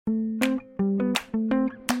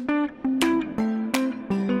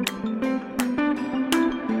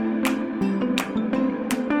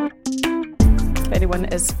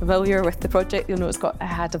anyone is familiar with the project, you'll know it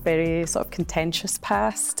had a very sort of contentious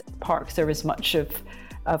past. Parks are as much of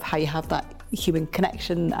how you have that human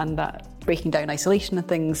connection and that breaking down isolation and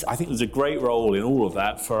things. I think there's a great role in all of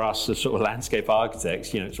that for us as sort of landscape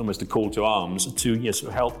architects. It's almost a call to arms to sort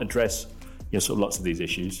of help address sort of lots of these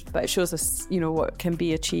issues. But it shows us, what can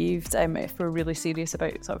be achieved if we're really serious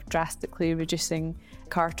about sort of drastically reducing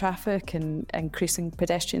car traffic and increasing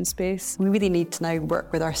pedestrian space. We really need to now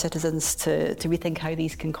work with our citizens to rethink how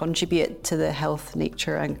these can contribute to the health,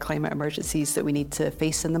 nature and climate emergencies that we need to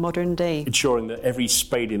face in the modern day. Ensuring that every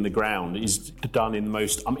spade in the ground is done in the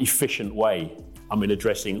most efficient way.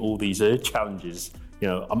 Addressing all these challenges,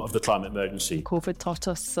 of the climate emergency. COVID taught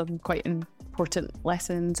us some quite important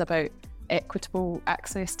lessons about equitable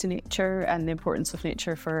access to nature and the importance of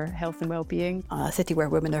nature for health and well-being. A city where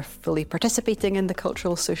women are fully participating in the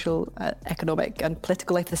cultural, social, economic and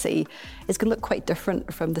political life of the city is going to look quite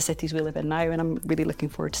different from the cities we live in now, and I'm really looking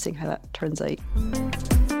forward to seeing how that turns out.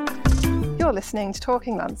 You're listening to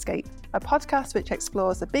Talking Landscape, a podcast which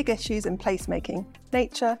explores the big issues in placemaking,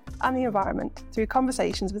 nature and the environment through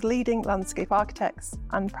conversations with leading landscape architects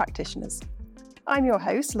and practitioners. I'm your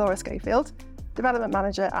host, Laura Schofield, Development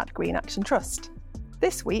Manager at Green Action Trust.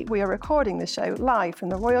 This week we are recording the show live from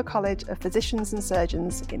the Royal College of Physicians and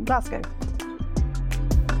Surgeons in Glasgow.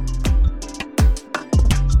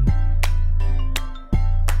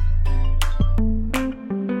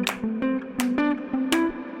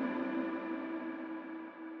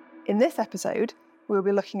 In this episode, we'll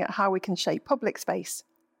be looking at how we can shape public space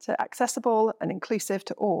to accessible and inclusive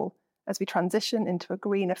to all as we transition into a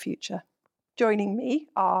greener future. Joining me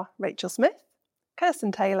are Rachel Smith,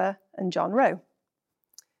 Kirsten Taylor and John Rowe.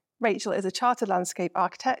 Rachel is a chartered landscape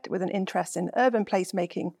architect with an interest in urban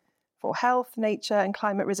placemaking for health, nature and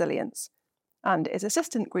climate resilience, and is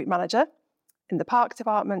Assistant Group Manager in the Park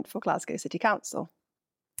Department for Glasgow City Council.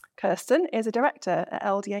 Kirsten is a Director at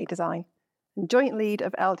LDA Design and Joint Lead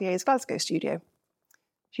of LDA's Glasgow Studio.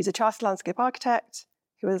 She's a chartered landscape architect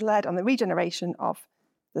who has led on the regeneration of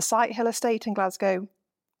the Sighthill Estate in Glasgow,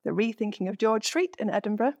 the rethinking of George Street in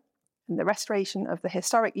Edinburgh, and the restoration of the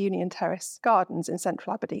historic Union Terrace Gardens in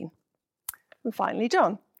central Aberdeen. And finally,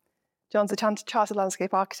 John. John's a chartered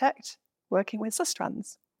landscape architect working with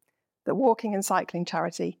Sustrans, the walking and cycling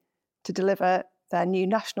charity, to deliver their new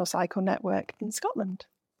national cycle network in Scotland.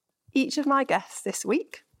 Each of my guests this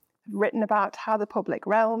week have written about how the public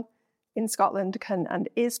realm in Scotland can and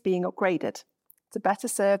is being upgraded to better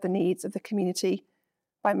serve the needs of the community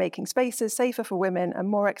by making spaces safer for women and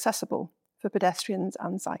more accessible for pedestrians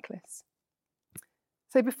and cyclists.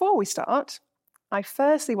 So before we start, I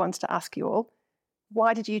firstly wanted to ask you all,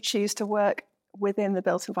 why did you choose to work within the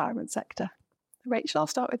built environment sector? Rachel, I'll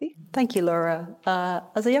start with you. Thank you, Laura.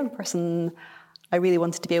 As a young person, I really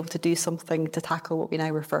wanted to be able to do something to tackle what we now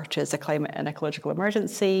refer to as a climate and ecological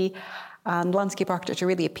emergency. And landscape architecture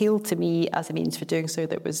really appealed to me as a means for doing so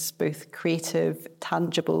that was both creative,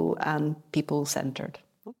 tangible and people-centred.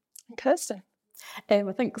 Kirsten? I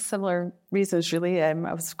think similar reasons, really. I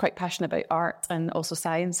was quite passionate about art and also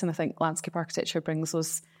science, and I think landscape architecture brings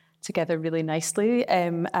those together really nicely.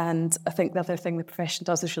 And I think the other thing the profession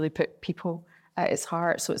does is really put people at its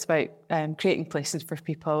heart. So it's about creating places for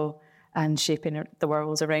people and shaping the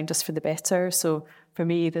world around us for the better. So for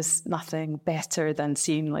me, there's nothing better than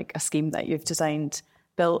seeing like a scheme that you've designed,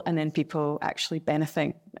 built, and then people actually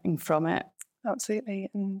benefiting from it. Absolutely.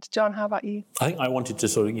 And John, how about you? I think I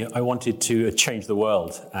wanted to change the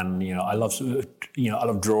world, and I love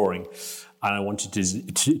drawing, and I wanted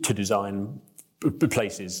to design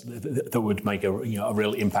places that would make a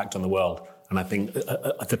real impact on the world. And I think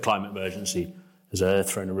the climate emergency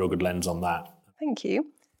has thrown a real good lens on that. Thank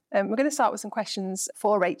you. We're going to start with some questions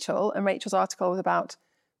for Rachel, and Rachel's article was about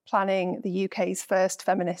planning the UK's first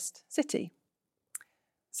feminist city.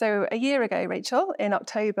 So a year ago, Rachel, in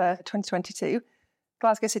October 2022,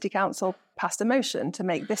 Glasgow City Council passed a motion to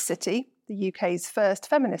make this city the UK's first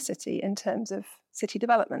feminist city in terms of city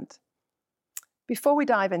development. Before we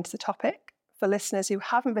dive into the topic, for listeners who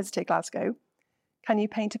haven't visited Glasgow, can you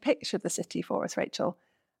paint a picture of the city for us, Rachel,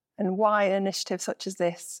 and why an initiative such as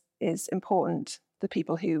this is important to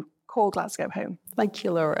people who call Glasgow home? Thank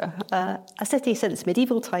you, Laura. A city since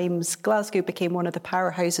medieval times, Glasgow became one of the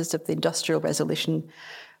powerhouses of the Industrial Revolution,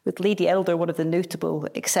 with Lady Elder one of the notable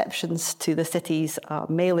exceptions to the city's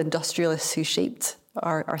male industrialists who shaped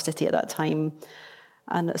our city at that time.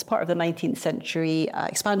 And as part of the 19th century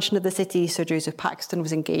expansion of the city, Sir Joseph Paxton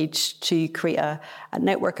was engaged to create a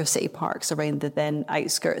network of city parks around the then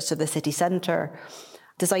outskirts of the city centre,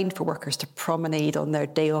 designed for workers to promenade on their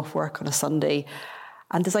day off work on a Sunday.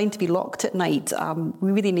 and designed to be locked at night.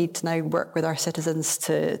 We really need to now work with our citizens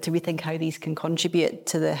to rethink how these can contribute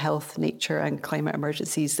to the health, nature and climate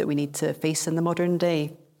emergencies that we need to face in the modern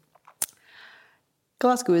day.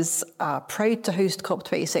 Glasgow is proud to host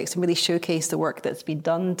COP26 and really showcase the work that's been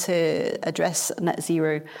done to address net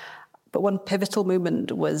zero. But one pivotal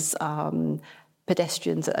moment was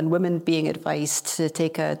pedestrians and women being advised to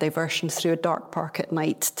take a diversion through a dark park at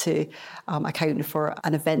night to account for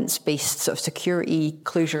an events-based sort of security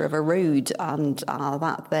closure of a road. And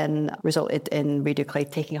that then resulted in Radio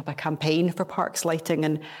Clyde taking up a campaign for parks lighting.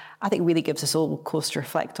 And I think really gives us all cause to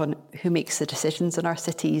reflect on who makes the decisions in our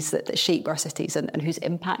cities that shape our cities and who's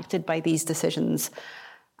impacted by these decisions.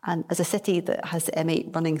 And as a city that has the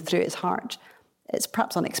M8 running through its heart, it's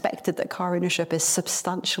perhaps unexpected that car ownership is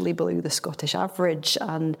substantially below the Scottish average,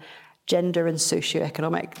 and gender and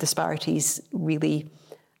socioeconomic disparities really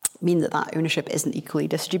mean that ownership isn't equally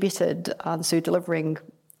distributed. And so delivering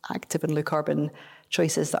active and low carbon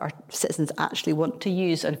choices that our citizens actually want to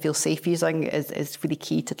use and feel safe using is really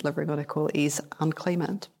key to delivering on equalities and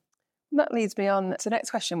climate. That leads me on to the next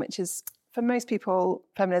question, which is, for most people,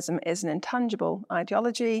 feminism is an intangible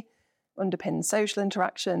ideology, underpins social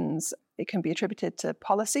interactions. It can be attributed to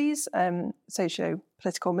policies,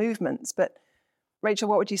 socio-political movements. But Rachel,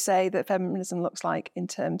 what would you say that feminism looks like in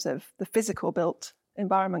terms of the physical built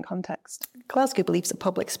environment context? Glasgow believes that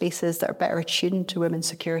public spaces that are better attuned to women's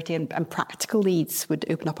security and practical needs would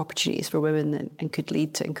open up opportunities for women and could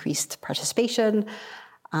lead to increased participation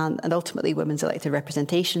and ultimately women's elected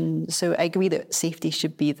representation. So I agree that safety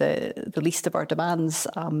should be the least of our demands.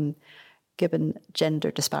 Given gender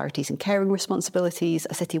disparities in caring responsibilities,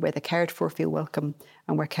 a city where the cared for feel welcome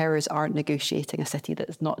and where carers aren't negotiating a city that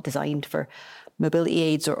is not designed for mobility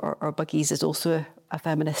aids or buggies is also a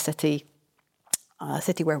feminist city. A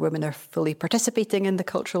city where women are fully participating in the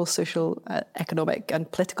cultural, social, economic and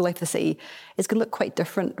political life of the city is going to look quite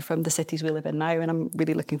different from the cities we live in now, and I'm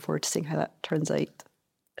really looking forward to seeing how that turns out.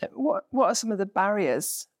 What are some of the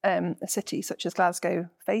barriers a city such as Glasgow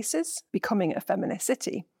faces becoming a feminist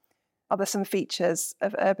city? Are there some features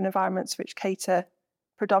of urban environments which cater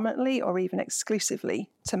predominantly or even exclusively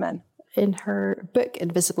to men? In her book,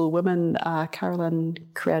 Invisible Woman, Caroline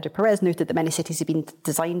Criado-Perez noted that many cities have been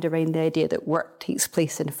designed around the idea that work takes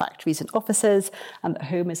place in factories and offices and that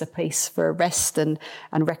home is a place for rest and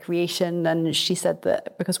recreation. And she said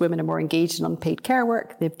that because women are more engaged in unpaid care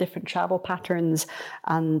work, they have different travel patterns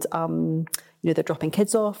and they're dropping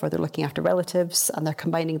kids off or they're looking after relatives and they're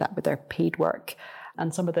combining that with their paid work.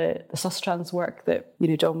 And some of the Sustrans work that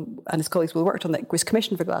John and his colleagues will worked on that was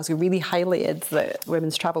commissioned for Glasgow really highlighted that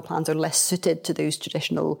women's travel plans are less suited to those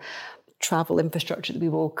traditional travel infrastructure that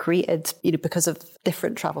we've all created, because of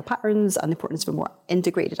different travel patterns and the importance of a more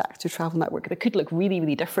integrated active travel network that could look really,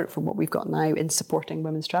 really different from what we've got now in supporting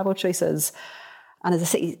women's travel choices. And as a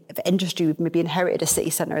city of industry, we've maybe inherited a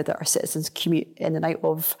city centre that our citizens commute in and out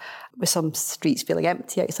of, with some streets feeling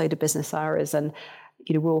empty outside of business hours. And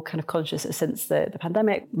we're all kind of conscious that since the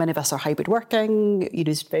pandemic, many of us are hybrid working,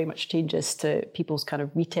 there's very much changes to people's kind of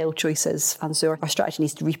retail choices. And so our strategy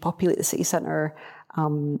needs to repopulate the city centre,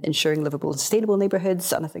 ensuring livable and sustainable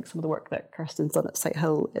neighbourhoods. And I think some of the work that Kirsten's done at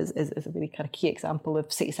Sighthill is a really kind of key example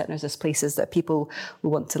of city centres as places that people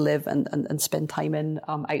will want to live and spend time in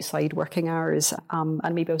outside working hours.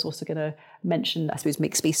 And maybe I was also going to mention, I suppose,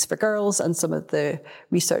 Make Space for Girls and some of the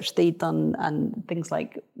research they'd done and things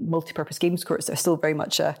like multi-purpose games courts that are still very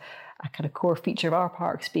much a kind of core feature of our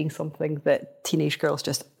parks, being something that teenage girls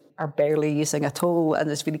just are barely using at all. And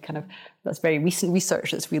there's really that's very recent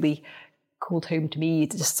research that's really called home to me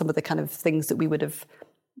just some of the kind of things that we would have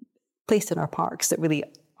placed in our parks that really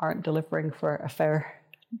aren't delivering for a fair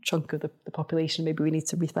chunk of the population. Maybe we need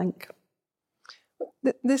to rethink.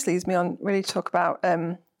 This leads me on really to talk about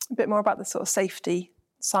a bit more about the sort of safety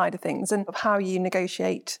side of things and how you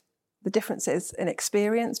negotiate the differences in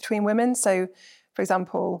experience between women. So, for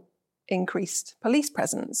example, increased police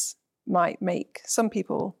presence might make some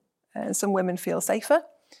people, some women feel safer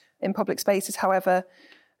in public spaces. However,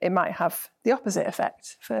 it might have the opposite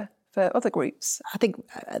effect for other groups. I think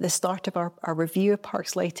at the start of our review of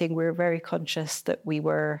parks lighting, we were very conscious that we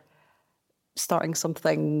were starting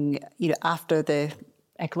something, after the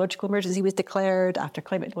ecological emergency was declared, after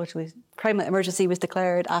climate emergency was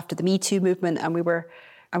declared, after the Me Too movement, and we were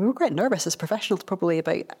quite nervous as professionals probably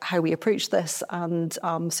about how we approach this. And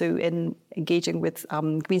so in engaging with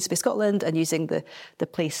Green Space Scotland and using the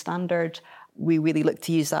place standard, we really looked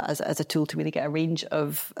to use that as a tool to really get a range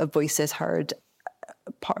of voices heard.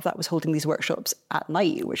 Part of that was holding these workshops at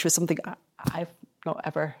night, which was something I've not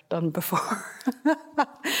ever done before.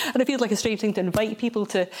 And it feels like a strange thing to invite people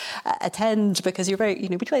to attend, because you're very,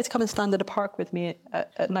 would you like to come and stand in a park with me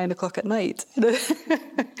at 9 o'clock at night?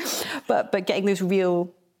 But getting those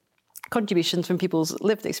real contributions from people's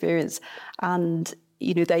lived experience, and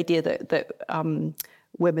the idea that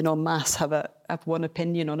women en masse have one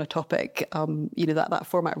opinion on a topic, that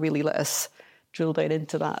format really let us drill down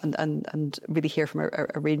into that and really hear from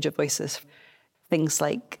a range of voices. Things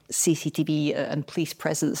like CCTV and police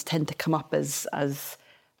presence tend to come up as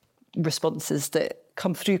responses that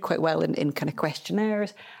come through quite well in kind of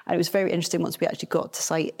questionnaires. And it was very interesting once we actually got to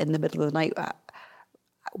site in the middle of the night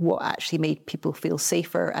what actually made people feel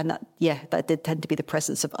safer. And that did tend to be the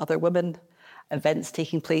presence of other women, events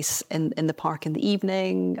taking place in the park in the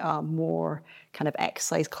evening, more kind of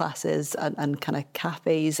exercise classes and kind of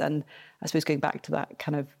cafes. And I suppose going back to that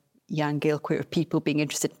kind of Jan Gale quote of people being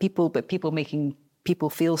interested in people, but people making people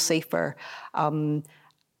feel safer. And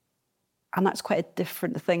that's quite a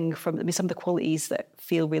different thing from, some of the qualities that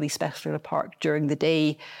feel really special in a park during the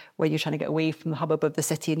day when you're trying to get away from the hubbub of the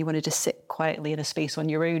city and you want to just sit quietly in a space on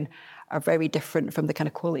your own, are very different from the kind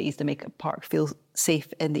of qualities that make a park feel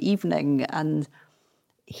safe in the evening. And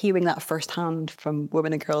hearing that firsthand from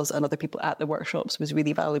women and girls and other people at the workshops was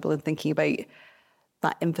really valuable in thinking about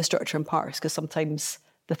that infrastructure in parks, because sometimes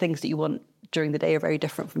the things that you want during the day are very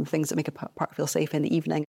different from the things that make a park feel safe in the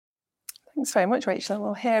evening. Thanks very much, Rachel.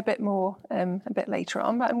 We'll hear a bit more a bit later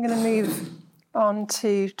on, but I'm going to move on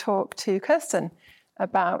to talk to Kirsten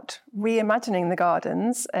about reimagining the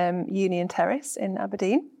gardens, Union Terrace in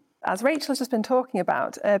Aberdeen. As Rachel has just been talking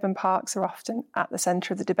about, urban parks are often at the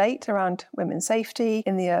centre of the debate around women's safety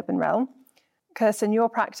in the urban realm. Kirsten, your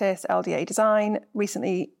practice, LDA Design,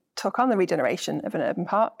 recently took on the regeneration of an urban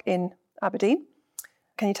park in Aberdeen.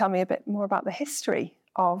 Can you tell me a bit more about the history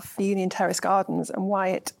of the Union Terrace Gardens and why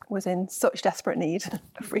it was in such desperate need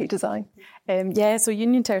of redesign? So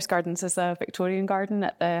Union Terrace Gardens is a Victorian garden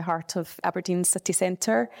at the heart of Aberdeen city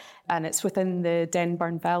centre, and it's within the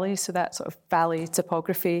Denburn Valley. So that sort of valley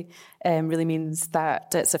topography really means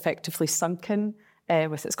that it's effectively sunken.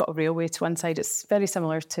 It's got a railway to one side. It's very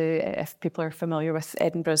similar to, if people are familiar with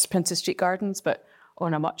Edinburgh's Princes Street Gardens, but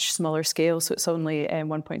on a much smaller scale. So it's only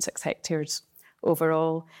 1.6 hectares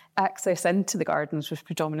overall. Access into the gardens was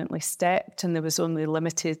predominantly stepped, and there was only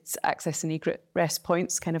limited access and egress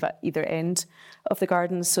points kind of at either end of the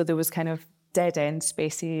gardens. So there was kind of dead end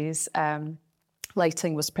spaces.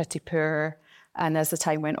 Lighting was pretty poor. And as the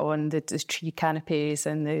time went on, the tree canopies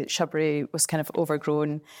and the shrubbery was kind of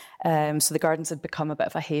overgrown. So the gardens had become a bit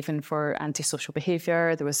of a haven for antisocial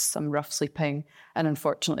behaviour. There was some rough sleeping, and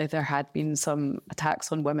unfortunately there had been some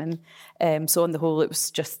attacks on women. So on the whole, it was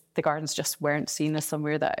just, the gardens just weren't seen as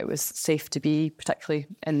somewhere that it was safe to be, particularly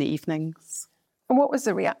in the evenings. And what was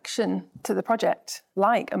the reaction to the project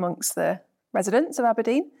like amongst the residents of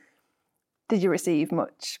Aberdeen? Did you receive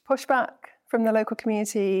much pushback from the local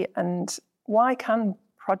community, and why can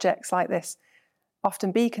projects like this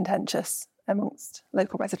often be contentious amongst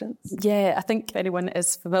local residents? Yeah, I think if anyone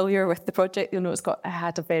is familiar with the project, you'll know it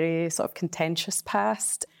had a very sort of contentious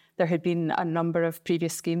past. There had been a number of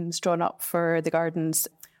previous schemes drawn up for the gardens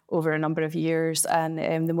over a number of years,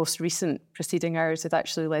 and the most recent proceeding hours had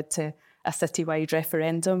actually led to a citywide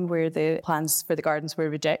referendum where the plans for the gardens were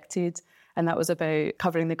rejected, and that was about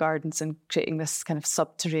covering the gardens and creating this kind of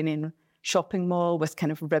subterranean shopping mall with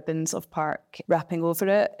kind of ribbons of park wrapping over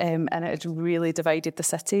it, and it had really divided the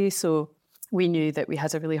city. So we knew that we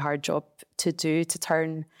had a really hard job to do to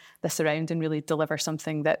turn this around and really deliver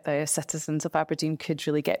something that the citizens of Aberdeen could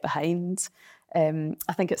really get behind.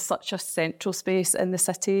 I think it's such a central space in the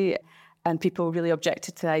city, and people really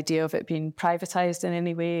objected to the idea of it being privatised in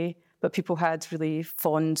any way, but people had really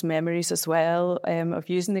fond memories as well of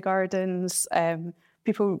using the gardens.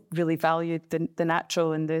 People really valued the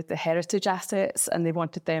natural and the heritage assets, and they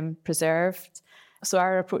wanted them preserved. So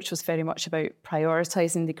our approach was very much about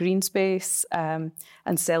prioritising the green space and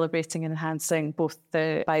celebrating and enhancing both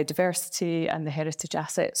the biodiversity and the heritage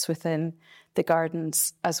assets within the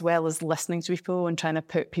gardens, as well as listening to people and trying to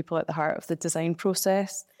put people at the heart of the design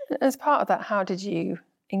process. As part of that, how did you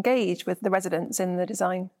engage with the residents in the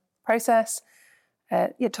design process?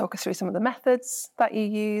 You'd talk us through some of the methods that you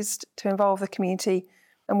used to involve the community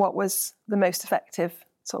and what was the most effective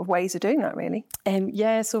sort of ways of doing that, really.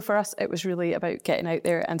 So for us, it was really about getting out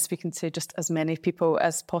there and speaking to just as many people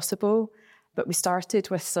as possible. But we started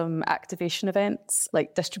with some activation events,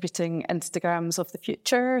 like distributing Instagrams of the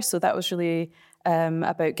future. So that was really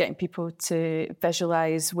about getting people to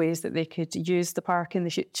visualise ways that they could use the park in the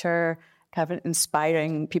future, kind of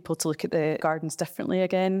inspiring people to look at the gardens differently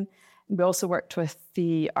again. We also worked with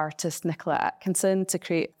the artist Nicola Atkinson to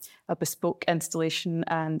create a bespoke installation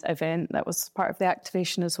and event that was part of the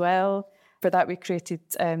activation as well. For that, we created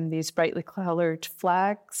these brightly coloured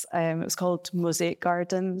flags. It was called Mosaic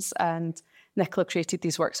Gardens, and Nicola created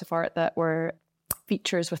these works of art that were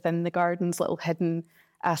features within the gardens, little hidden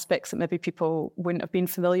aspects that maybe people wouldn't have been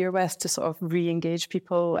familiar with, to sort of re-engage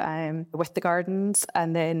people with the gardens.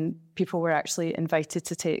 And then people were actually invited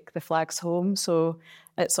to take the flags home. So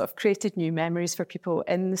it sort of created new memories for people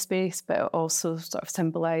in the space, but it also sort of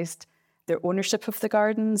symbolised their ownership of the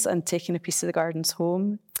gardens and taking a piece of the gardens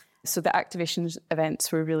home. So the activation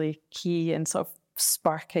events were really key in sort of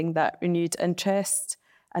sparking that renewed interest.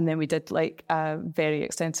 And then we did like a very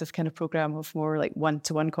extensive kind of programme of more like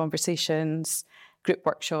one-to-one conversations, group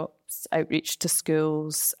workshops, outreach to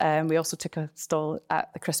schools. We also took a stall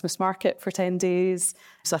at the Christmas market for 10 days.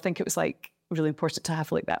 So I think it was like really important to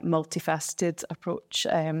have like that multifaceted approach,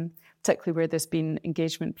 particularly where there's been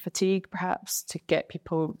engagement fatigue, perhaps, to get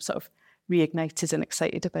people sort of reignited and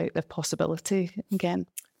excited about the possibility again.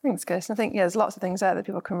 Thanks, Kirsten. I think there's lots of things there that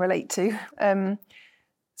people can relate to.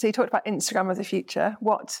 So you talked about Instagram of the future.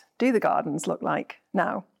 What do the gardens look like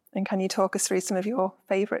now? And can you talk us through some of your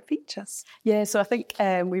favourite features? Yeah, so I think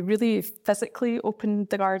we really physically opened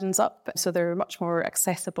the gardens up. So they're much more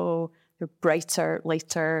accessible, they're brighter,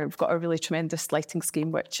 lighter. We've got a really tremendous lighting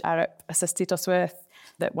scheme, which Arup assisted us with,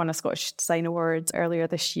 that won a Scottish Design Award earlier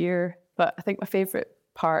this year. But I think my favourite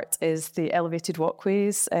part is the elevated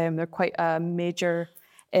walkways. They're quite a major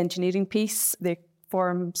engineering piece. They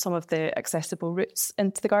form some of the accessible routes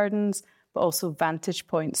into the gardens, but also vantage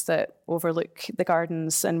points that overlook the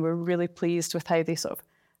gardens. And we're really pleased with how they sort of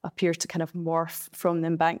appear to kind of morph from the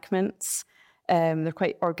embankments. They're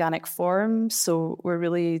quite organic forms, so we're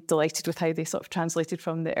really delighted with how they sort of translated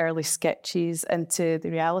from the early sketches into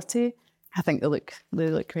the reality. I think they look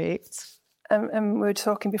great. And we were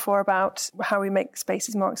talking before about how we make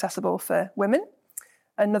spaces more accessible for women.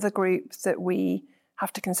 Another group that we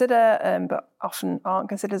have to consider, but often aren't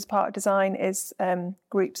considered as part of design, is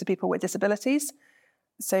groups of people with disabilities.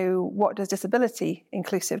 So what does disability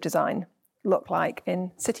inclusive design look like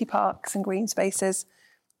in city parks and green spaces?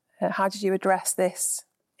 How did you address this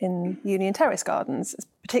in Union Terrace Gardens,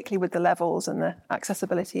 particularly with the levels and the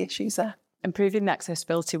accessibility issues there? Improving the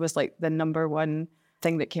accessibility was like the number one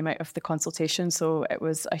thing that came out of the consultation, so it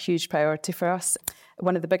was a huge priority for us.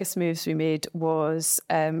 One of the biggest moves we made was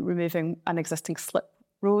removing an existing slip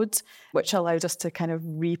road, which allowed us to kind of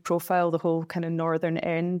reprofile the whole kind of northern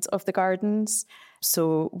end of the gardens.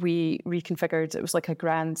 So we reconfigured, it was like a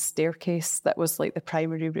grand staircase that was like the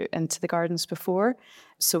primary route into the gardens before.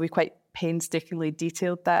 So we quite painstakingly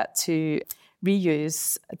detailed that to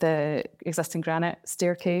reuse the existing granite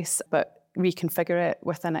staircase, but reconfigure it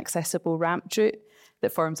with an accessible ramp route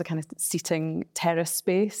that forms a kind of seating terrace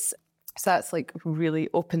space. So that's like really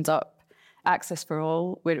opened up access for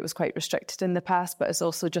all, where it was quite restricted in the past, but it's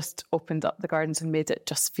also just opened up the gardens and made it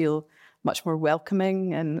just feel much more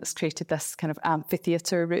welcoming. And it's created this kind of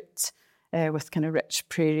amphitheatre route with kind of rich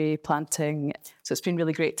prairie planting. So it's been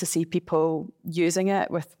really great to see people using it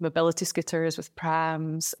with mobility scooters, with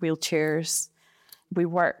prams, wheelchairs. We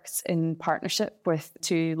worked in partnership with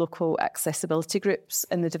 2 local accessibility groups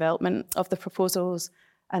in the development of the proposals,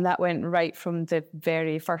 and that went right from the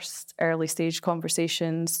very first early stage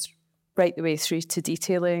conversations right the way through to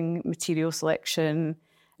detailing, material selection,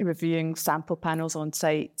 reviewing sample panels on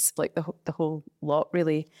site, like the whole lot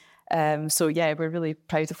really. So yeah, we're really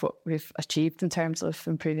proud of what we've achieved in terms of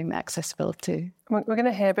improving the accessibility. We're going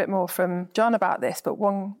to hear a bit more from John about this, but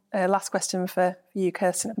one last question for you,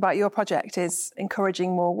 Kirsten, about your project is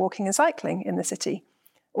encouraging more walking and cycling in the city,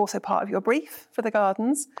 also part of your brief for the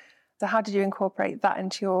gardens. So how did you incorporate that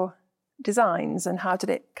into your designs, and how did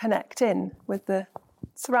it connect in with the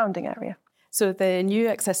surrounding area? So the new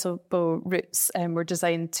accessible routes were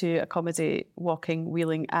designed to accommodate walking,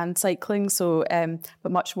 wheeling and cycling, so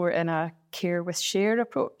but much more in a care with share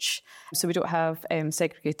approach. So we don't have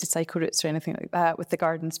segregated cycle routes or anything like that, with the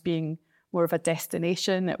gardens being more of a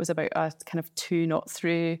destination. It was about a kind of 2 knot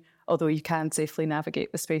through, although you can safely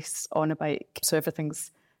navigate the space on a bike. So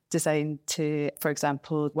everything's designed to, for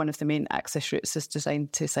example, one of the main access routes is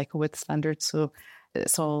designed to cycle with standards, so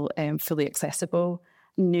it's all fully accessible.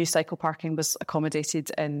 New cycle parking was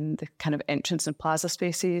accommodated in the kind of entrance and plaza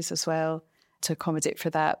spaces as well to accommodate for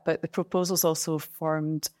that. But the proposals also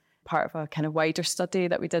formed part of a kind of wider study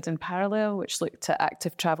that we did in parallel, which looked at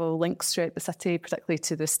active travel links throughout the city, particularly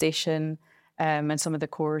to the station and some of the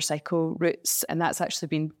core cycle routes. And that's actually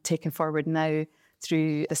been taken forward now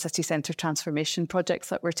through the city centre transformation projects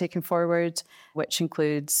that we're taking forward, which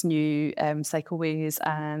includes new cycleways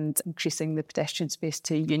and increasing the pedestrian space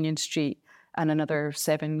to Union Street and another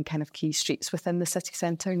 7 kind of key streets within the city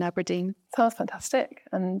centre in Aberdeen. Sounds fantastic,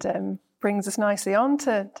 and brings us nicely on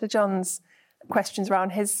to John's questions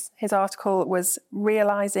around his article was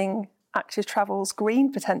realising active travel's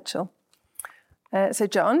green potential. So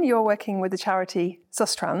John, you're working with the charity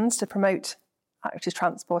Sustrans to promote active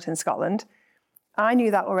transport in Scotland. I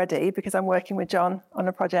knew that already because I'm working with John on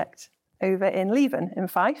a project over in Leven in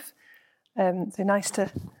Fife. So nice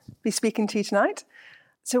to be speaking to you tonight.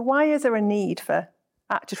 So why is there a need for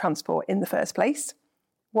active transport in the first place?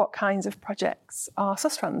 What kinds of projects are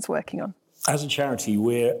Sustrans working on? As a charity,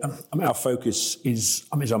 our focus is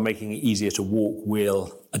on making it easier to walk,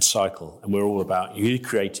 wheel and cycle. And we're all about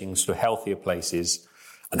creating sort of healthier places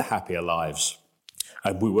and happier lives.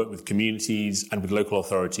 And we work with communities and with local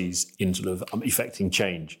authorities in sort of effecting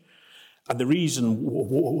change. And the reason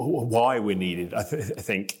why we're needed, I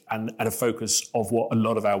think, and a focus of what a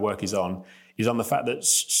lot of our work is on the fact that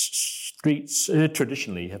streets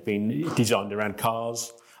traditionally have been designed around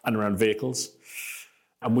cars and around vehicles.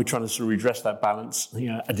 And we're trying to sort of redress that balance,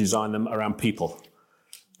 and design them around people.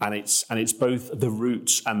 And it's both the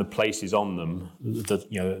routes and the places on them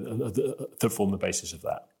that form the basis of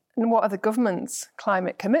that. And what are the government's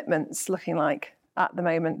climate commitments looking like at the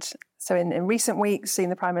moment? So in recent weeks, seen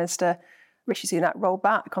the Prime Minister, Rishi Sunak, roll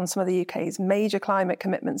back on some of the UK's major climate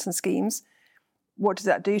commitments and schemes. What does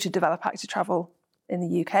that do to develop active travel in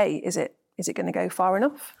the UK? Is it going to go far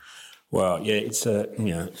enough? Well, yeah, it's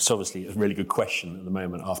obviously a really good question at the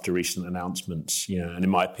moment after recent announcements. And in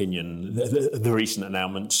my opinion, the recent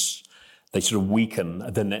announcements, they sort of weaken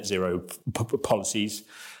the net zero policies,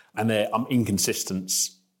 and their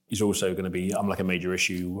inconsistency is also going to be like a major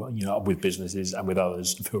issue, with businesses and with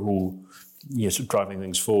others who are all sort of driving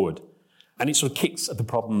things forward. And it sort of kicks at the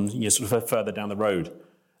problem sort of further down the road.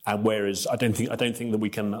 And whereas I don't think that we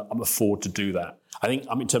can afford to do that. I think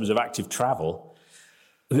in terms of active travel,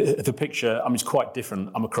 the picture is quite different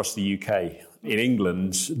across the UK. In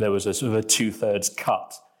England, there was a sort of a 2/3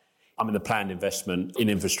 cut in the planned investment in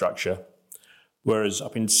infrastructure, whereas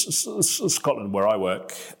up in Scotland, where I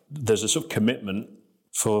work, there's a sort of commitment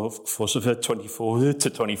for sort of 24 to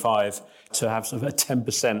 25 to have sort of a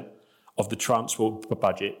 10% of the transport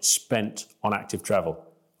budget spent on active travel,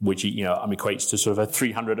 which equates to sort of a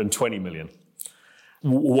 320 million.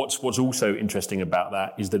 What's also interesting about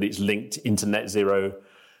that is that it's linked into net zero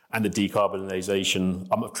and the decarbonisation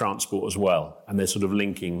of transport as well. And they're sort of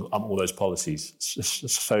linking all those policies.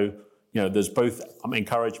 So, there's both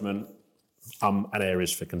encouragement and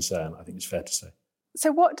areas for concern, I think it's fair to say.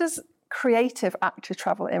 So what does creative active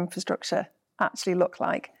travel infrastructure actually look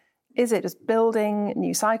like? Is it just building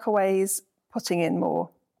new cycleways, putting in more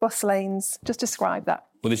bus lanes? Just describe that.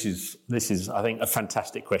 Well, this is I think, a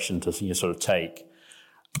fantastic question to sort of take.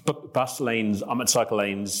 But bus lanes and cycle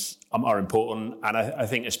lanes are important, and I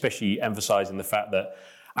think especially emphasising the fact that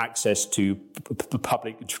access to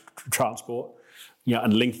public transport,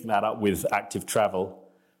 and linking that up with active travel,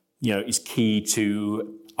 is key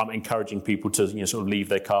to encouraging people to sort of leave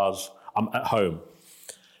their cars at home.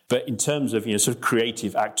 But in terms of sort of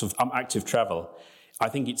creative active travel, I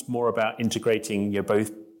think it's more about integrating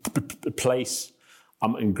both place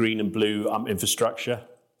and green and blue infrastructure.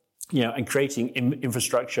 And creating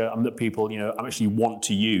infrastructure that people, actually want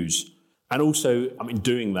to use. And also, in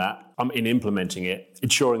doing that, in implementing it,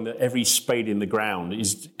 ensuring that every spade in the ground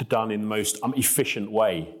is done in the most efficient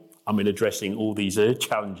way, in addressing all these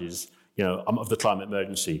challenges, of the climate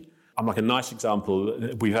emergency. Like a nice example,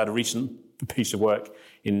 we've had a recent piece of work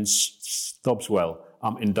in Snobswell,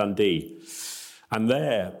 in Dundee. And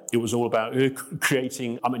there, it was all about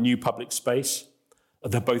creating a new public space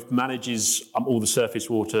that both manages all the surface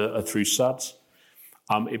water through suds.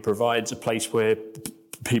 It provides a place where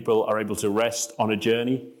people are able to rest on a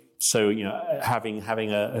journey. So,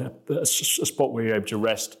 having a spot where you're able to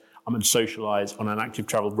rest and socialise on an active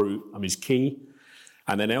travel route is key.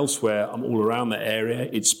 And then elsewhere, all around the area,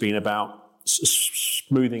 it's been about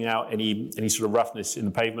smoothing out any sort of roughness in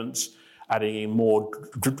the pavements, adding in more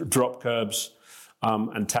drop curbs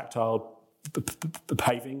and tactile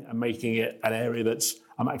paving and making it an area that's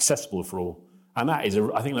accessible for all. And that is,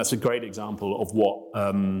 I think that's a great example of what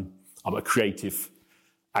a creative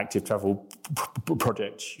active travel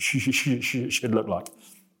project should look like.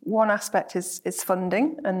 One aspect is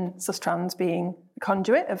funding, and Sustrans being a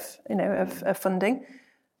conduit of funding.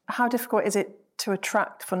 How difficult is it to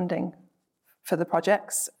attract funding for the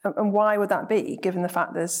projects, and why would that be, given the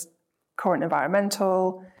fact there's current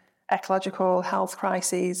environmental, ecological, health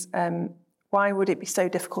crises? Why would it be so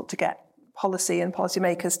difficult to get policy and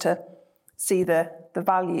policymakers to see the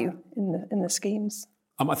value in the schemes?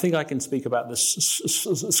 I think I can speak about the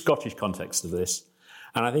Scottish context of this.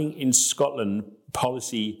 And I think in Scotland,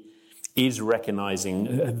 policy is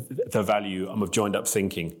recognising the value of joined-up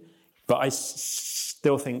thinking. But I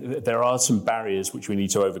still think that there are some barriers which we need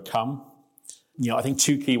to overcome. I think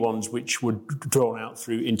two key ones which were drawn out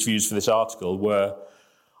through interviews for this article were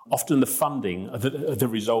often the funding, the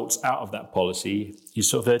results out of that policy is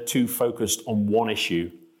sort of they're too focused on one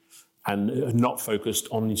issue and not focused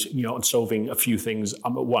on on solving a few things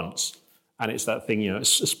at once. And it's that thing,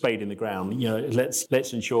 it's a spade in the ground.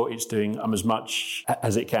 Let's ensure it's doing as much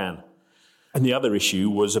as it can. And the other issue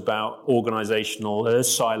was about organisational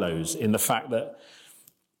silos, in the fact that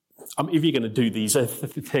if you're going to do these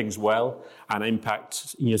things well and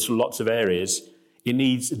impact lots of areas, it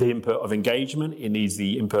needs the input of engagement. It needs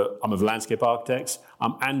the input of landscape architects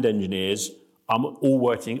and engineers. All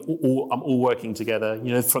working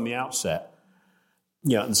together, from the outset.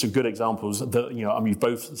 And some good examples that you've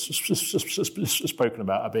both spoken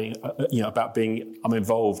about being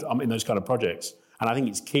involved in those kind of projects. And I think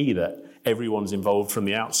it's key that everyone's involved from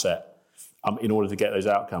the outset in order to get those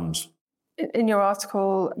outcomes. In your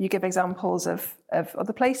article, you give examples of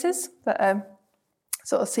other places that are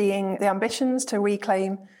sort of seeing the ambitions to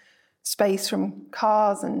reclaim space from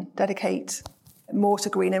cars and dedicate more to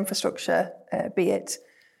green infrastructure, be it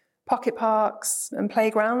pocket parks and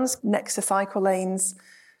playgrounds next to cycle lanes.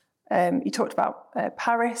 You talked about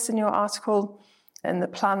Paris in your article and the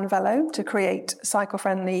Plan Vélo to create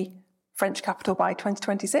cycle-friendly French capital by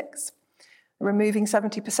 2026, removing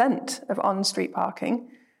 70% of on-street parking.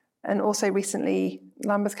 And also recently,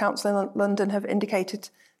 Lambeth Council in London have indicated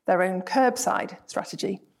their own curbside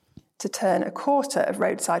strategy to turn a quarter of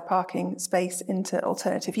roadside parking space into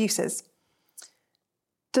alternative uses.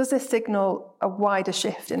 Does this signal a wider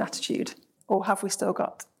shift in attitude, or have we still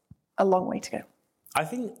got a long way to go? I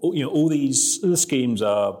think all these schemes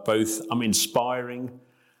are both inspiring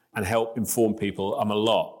and help inform people a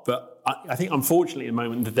lot. But I think unfortunately at the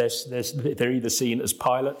moment they're either seen as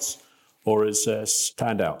pilots or as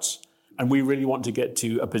standouts, and we really want to get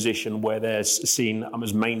to a position where they're seen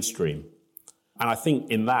as mainstream. And I think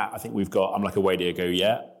in that we've got a way to go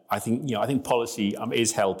yet. I think policy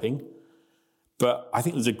is helping. But I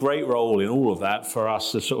think there's a great role in all of that for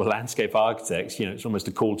us as sort of landscape architects. It's almost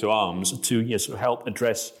a call to arms to sort of help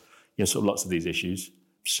address sort of lots of these issues.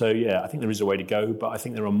 So I think there is a way to go, but I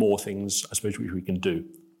think there are more things, I suppose, which we can do.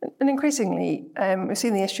 And increasingly, we've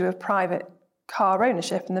seen the issue of private car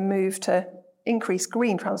ownership and the move to increase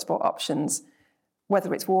green transport options,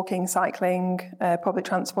 whether it's walking, cycling, public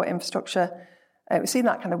transport infrastructure. We've seen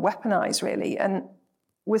that kind of weaponised, really. And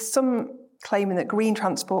with some claiming that green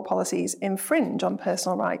transport policies infringe on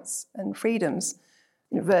personal rights and freedoms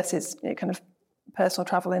versus kind of personal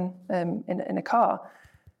travel in a car.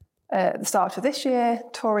 At the start of this year,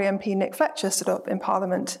 Tory MP Nick Fletcher stood up in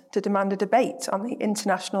Parliament to demand a debate on the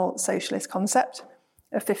international socialist concept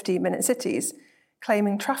of 15-minute cities,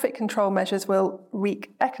 claiming traffic control measures will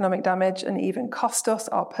wreak economic damage and even cost us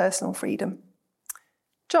our personal freedom.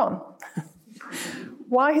 John,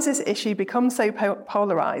 why has this issue become so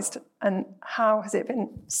polarised, and how has it been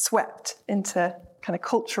swept into kind of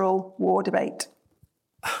cultural war debate?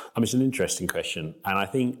 It's an interesting question. And I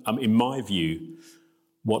think, in my view,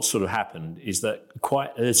 what's sort of happened is that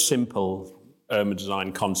quite a simple urban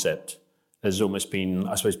design concept has almost been,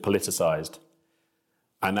 I suppose, politicised.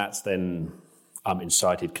 And that's then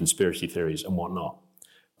incited conspiracy theories and whatnot.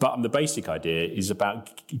 But the basic idea is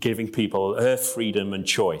about giving people freedom and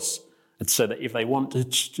choice. And so that if they want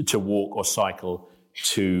to walk or cycle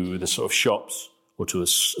to the sort of shops or to a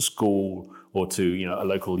school or to a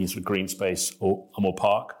local sort of green space or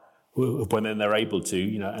park, when then they're able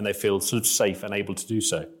to, and they feel sort of safe and able to do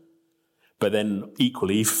so. But then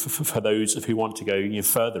equally for those who want to go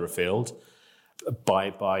further afield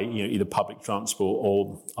by either public transport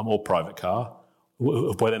or private car,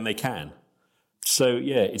 well then they can. So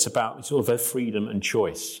it's about sort of their freedom and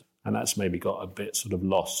choice, and that's maybe got a bit sort of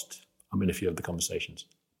lost in a few of the conversations.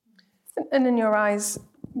 And in your eyes,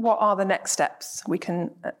 what are the next steps we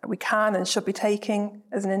can and should be taking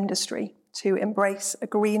as an industry to embrace a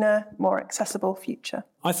greener, more accessible future?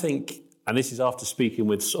 I think, and this is after speaking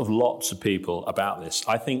with sort of lots of people about this,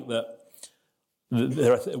 I think that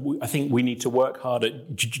I think we need to work hard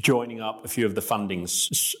at joining up a few of the funding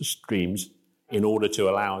streams in order to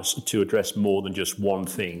allow us to address more than just one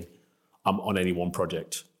thing on any one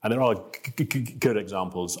project. And there are good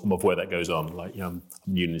examples of where that goes on, like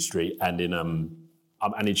Union Street and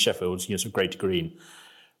in Sheffield, sort of Greater Green.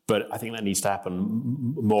 But I think that needs to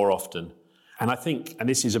happen more often. And I think, and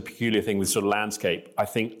this is a peculiar thing with sort of landscape, I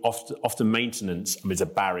think often maintenance is a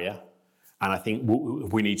barrier. And I think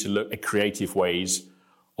we need to look at creative ways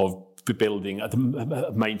of building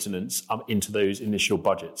maintenance into those initial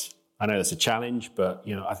budgets. I know that's a challenge, but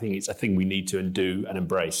I think it's a thing we need to do and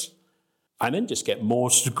embrace. And then just get more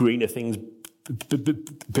greener things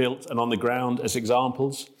built and on the ground as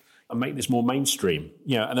examples, and make this more mainstream.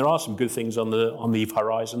 And there are some good things on the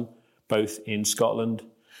horizon, both in Scotland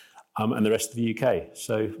and the rest of the UK.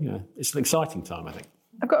 So, it's an exciting time, I think.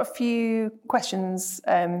 I've got a few questions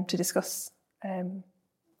to discuss.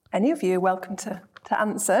 Any of you are welcome to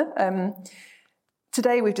answer.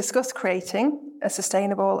 Today we've discussed creating a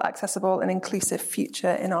sustainable, accessible and inclusive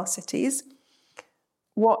future in our cities.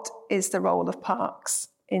 What is the role of parks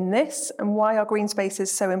in this, and why are green spaces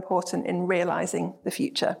so important in realising the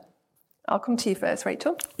future? I'll come to you first,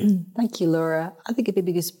 Rachel. Thank you, Laura. I think it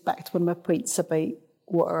maybe goes back to one of my points about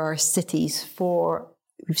what are our cities for.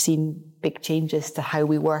 We've seen big changes to how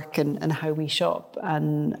we work and how we shop.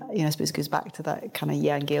 And, I suppose it goes back to that kind of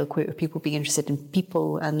Jan Gehl quote of people being interested in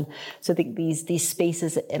people. And so I think these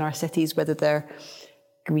spaces in our cities, whether they're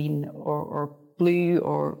green or blue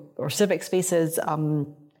or civic spaces,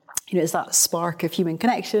 it's that spark of human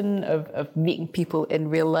connection, of meeting people in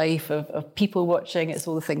real life, of people watching. It's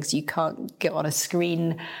all the things you can't get on a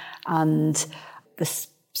screen. And the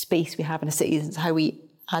space we have in a city is how we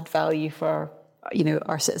add value for,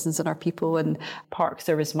 our citizens and our people. And parks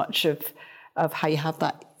are as much of how you have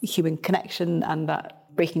that human connection and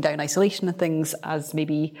that breaking down isolation and things as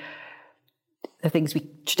maybe the things we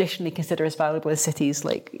traditionally consider as valuable as cities,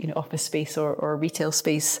 like, office space or retail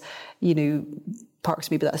space.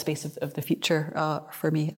 Parks maybe that space of the future for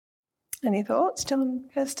me. Any thoughts, John,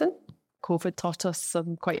 Kirsten? COVID taught us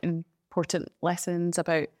some quite important lessons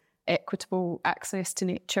about equitable access to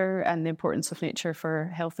nature and the importance of nature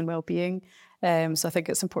for health and well-being. So I think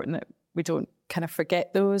it's important that we don't kind of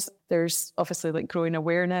forget those. There's obviously like growing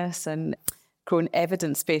awareness and growing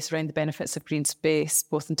evidence base around the benefits of green space,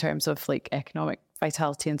 both in terms of like economic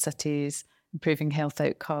vitality in cities, improving health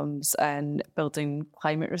outcomes and building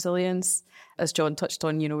climate resilience. As John touched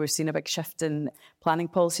on, we've seen a big shift in planning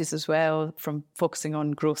policies as well, from focusing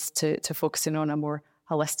on growth to focusing on a more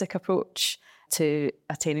holistic approach to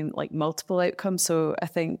attaining like multiple outcomes. So I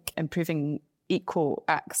think improving equal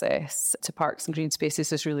access to parks and green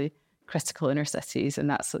spaces is really critical in our cities, and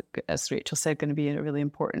that's, as Rachel said, going to be a really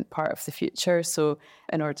important part of the future. So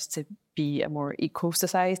in order to be a more equal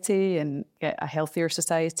society and get a healthier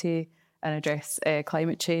society and address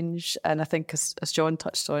climate change, and I think as John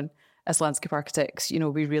touched on, as landscape architects,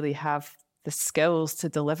 we really have the skills to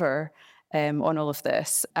deliver on all of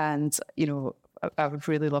this. And I would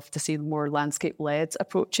really love to see more landscape-led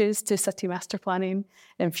approaches to city master planning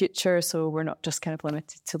in future, so we're not just kind of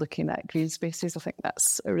limited to looking at green spaces. I think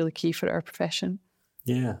that's a really key for our profession.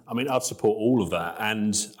 Yeah, I'd support all of that.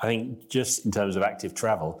 And I think just in terms of active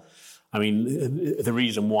travel, the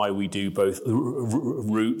reason why we do both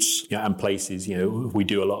routes and places, we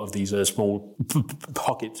do a lot of these small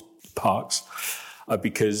pocket parks,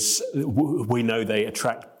 because we know they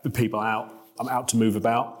attract people out to move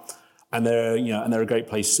about. And they're a great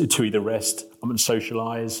place to either rest and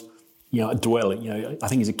socialise, dwell. I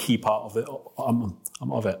think is a key part of it.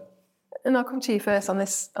 Of it. And I'll come to you first on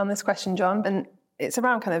this question, John. And it's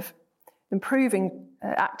around kind of improving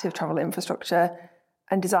active travel infrastructure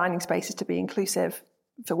and designing spaces to be inclusive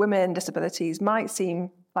for women. Disabilities might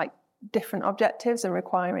seem like different objectives and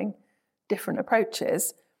requiring different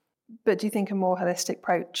approaches. But do you think a more holistic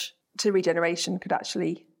approach to regeneration could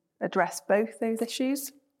actually address both those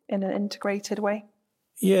issues in an integrated way?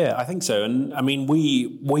 Yeah, I think so. And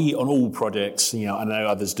we on all projects, I know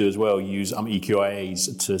others do as well, use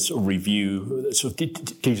EQIAs to sort of review sort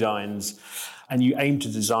of designs, and you aim to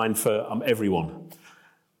design for everyone.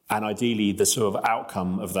 And ideally, the sort of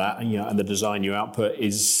outcome of that, and the design you output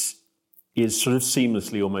is sort of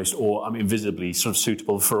seamlessly almost, or invisibly sort of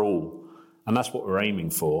suitable for all. And that's what we're aiming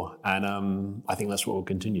for. And I think that's what we'll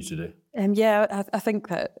continue to do. I think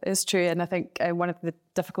that is true. And I think one of the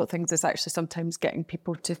difficult things is actually sometimes getting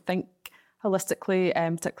people to think holistically,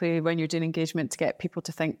 particularly when you're doing engagement, to get people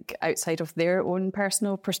to think outside of their own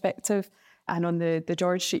personal perspective. And on the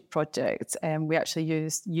George Street project, we actually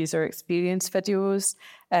used user experience videos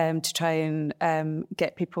to try and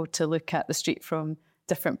get people to look at the street from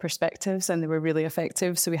different perspectives, and they were really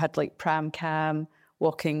effective. So we had like pram cam,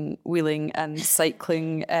 walking, wheeling and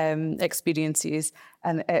cycling experiences.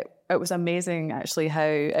 And it was amazing actually how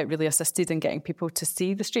it really assisted in getting people to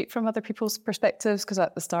see the street from other people's perspectives, because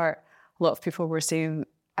at the start, a lot of people were saying,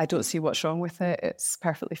 I don't see what's wrong with it. It's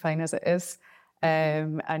perfectly fine as it is.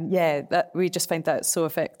 And yeah, that we just find that so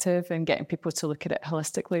effective in getting people to look at it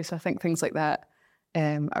holistically. So I think things like that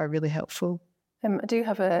are really helpful. I do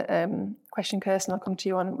have a question, Kirsten, I'll come to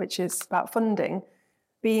you on, which is about funding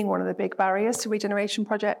being one of the big barriers to regeneration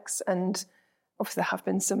projects. And obviously there have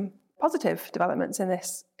been some positive developments in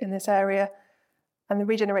this area. And the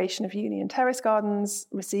regeneration of Union Terrace Gardens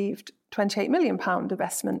received £28 million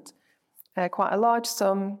investment, quite a large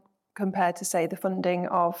sum compared to, say, the funding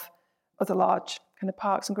of other large kind of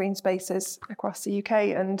parks and green spaces across the UK.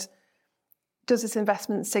 And does this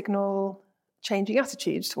investment signal changing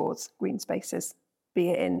attitudes towards green spaces,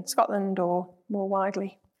 be it in Scotland or more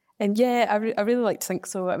widely? And yeah, I really like to think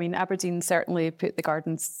so. I mean, Aberdeen certainly put the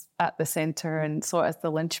gardens at the centre and saw it as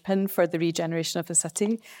the linchpin for the regeneration of the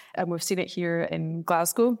city. And we've seen it here in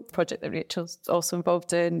Glasgow, a project that Rachel's also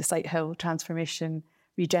involved in, the Sighthill Transformation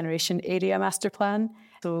Regeneration Area Master Plan.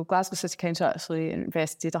 So Glasgow City Council actually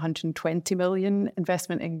invested 120 million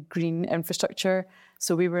investment in green infrastructure.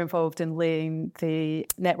 So we were involved in laying the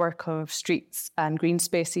network of streets and green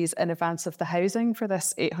spaces in advance of the housing for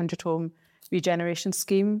this 800-home regeneration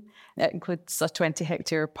scheme. It includes a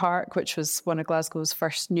 20-hectare park, which was one of Glasgow's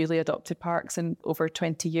first newly adopted parks in over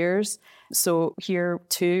 20 years. So here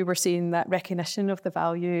too, we're seeing that recognition of the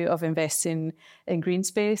value of investing in green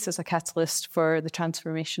space as a catalyst for the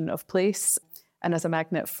transformation of place and as a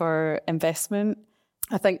magnet for investment.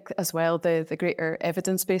 I think as well the greater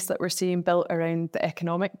evidence base that we're seeing built around the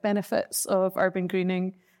economic benefits of urban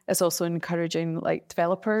greening is also encouraging like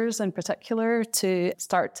developers in particular to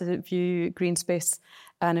start to view green space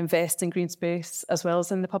and invest in green space as well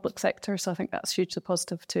as in the public sector. So I think that's hugely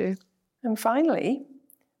positive too. And finally,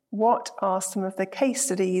 what are some of the case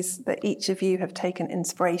studies that each of you have taken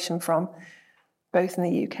inspiration from, both in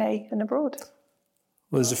the UK and abroad?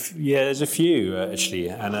 Well, there's a few actually,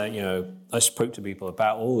 and I spoke to people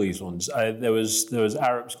about all these ones. There was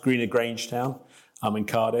Arup's Greener Grangetown in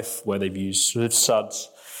Cardiff, where they've used sort of suds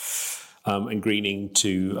and greening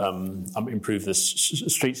to improve the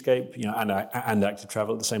streetscape, and active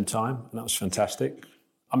travel at the same time, and that was fantastic.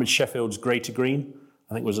 Sheffield's Greater Green,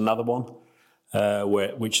 I think, was another one,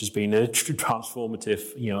 which has been a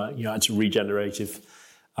transformative, it's a regenerative.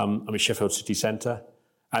 Sheffield City Centre.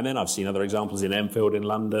 And then I've seen other examples in Enfield in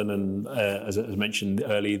London, and as mentioned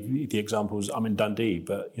earlier, the examples in Dundee.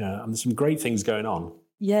 But there's some great things going on.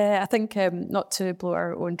 Yeah, I think not to blow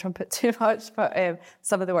our own trumpet too much, but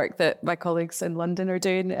some of the work that my colleagues in London are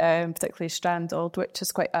doing, particularly Strand Aldwych,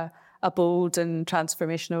 is quite a bold and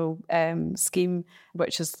transformational scheme,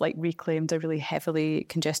 which has reclaimed a really heavily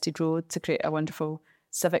congested road to create a wonderful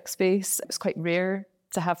civic space. It's quite rare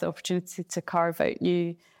to have the opportunity to carve out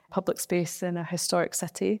new public space in a historic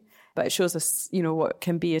city, but it shows us, what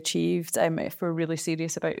can be achieved if we're really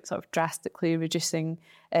serious about sort of drastically reducing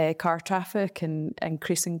car traffic and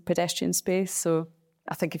increasing pedestrian space. So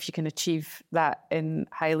I think if you can achieve that in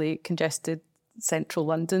highly congested central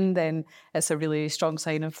London, then it's a really strong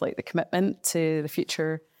sign of the commitment to the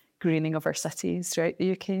future greening of our cities throughout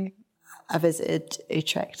the UK. I visited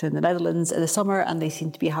Utrecht in the Netherlands in the summer, and they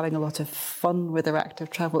seem to be having a lot of fun with their active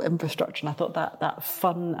travel infrastructure. And I thought that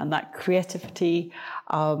fun and that creativity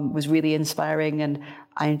was really inspiring. And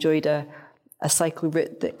I enjoyed a cycle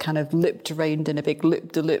route that kind of looped around in a big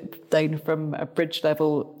loop-de-loop down from a bridge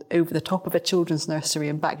level over the top of a children's nursery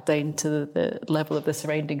and back down to the level of the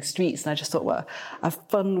surrounding streets. And I just thought, what a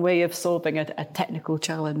fun way of solving a technical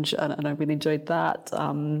challenge. And I really enjoyed that.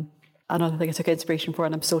 Another thing I took inspiration for,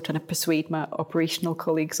 and I'm still trying to persuade my operational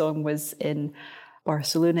colleagues on, was in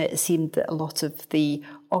Barcelona. It seemed that a lot of the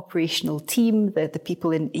operational team, the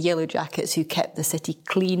people in yellow jackets who kept the city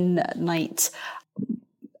clean at night,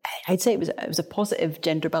 I'd say it was a positive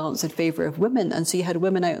gender balance in favour of women. And so you had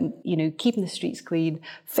women out, keeping the streets clean,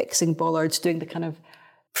 fixing bollards, doing the kind of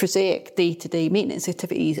prosaic day-to-day maintenance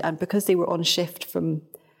activities. And because they were on shift from,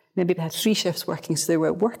 maybe they had 3 shifts working, so they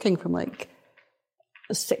were working from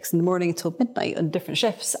 6 a.m. until midnight on different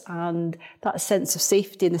shifts, and that sense of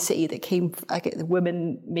safety in the city that came, I get the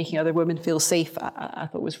women making other women feel safe, I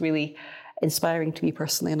thought was really inspiring to me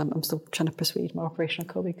personally, and I'm still trying to persuade my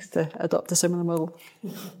operational colleagues to adopt a similar model.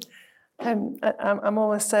 I'm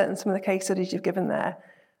almost certain some of the case studies you've given there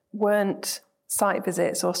weren't site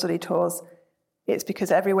visits or study tours. It's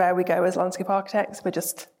because everywhere we go as landscape architects, we're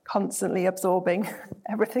just constantly absorbing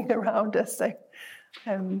everything around us. So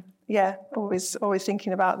always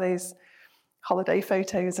thinking about those holiday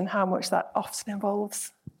photos and how much that often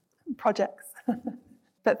involves projects.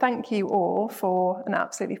 But thank you all for an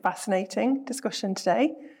absolutely fascinating discussion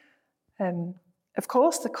today. Of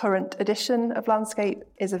course, the current edition of Landscape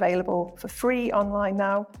is available for free online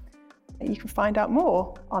now. You can find out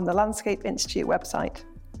more on the Landscape Institute website.